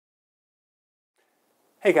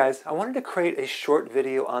Hey guys, I wanted to create a short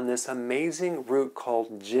video on this amazing root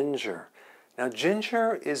called ginger. Now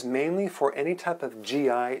ginger is mainly for any type of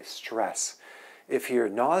GI stress. If you're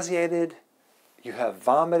nauseated, you have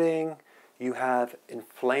vomiting, you have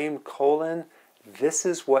inflamed colon, this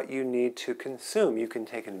is what you need to consume. You can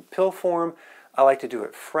take it in pill form. I like to do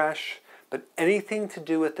it fresh, but anything to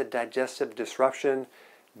do with the digestive disruption,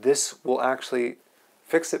 this will actually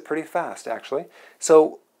fix it pretty fast actually.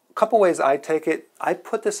 So a couple ways I take it. I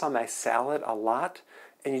put this on my salad a lot,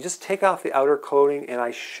 and you just take off the outer coating and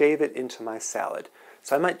I shave it into my salad.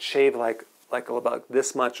 So I might shave like about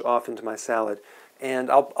this much off into my salad.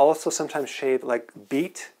 And I'll also sometimes shave like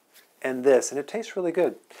beet and this, and it tastes really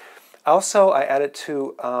good. Also, I add it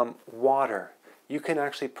to water. You can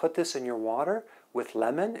actually put this in your water with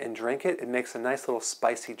lemon and drink it. It makes a nice little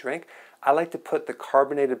spicy drink. I like to put the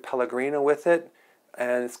carbonated Pellegrino with it,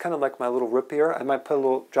 and it's kind of like my little root beer. I might put a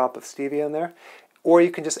little drop of stevia in there, or you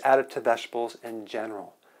can just add it to vegetables in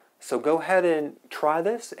general. So go ahead and try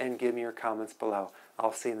this and give me your comments below.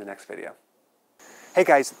 I'll see you in the next video. Hey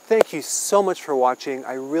guys, thank you so much for watching.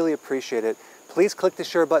 I really appreciate it. Please click the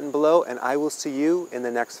share button below, and I will see you in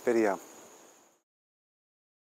the next video.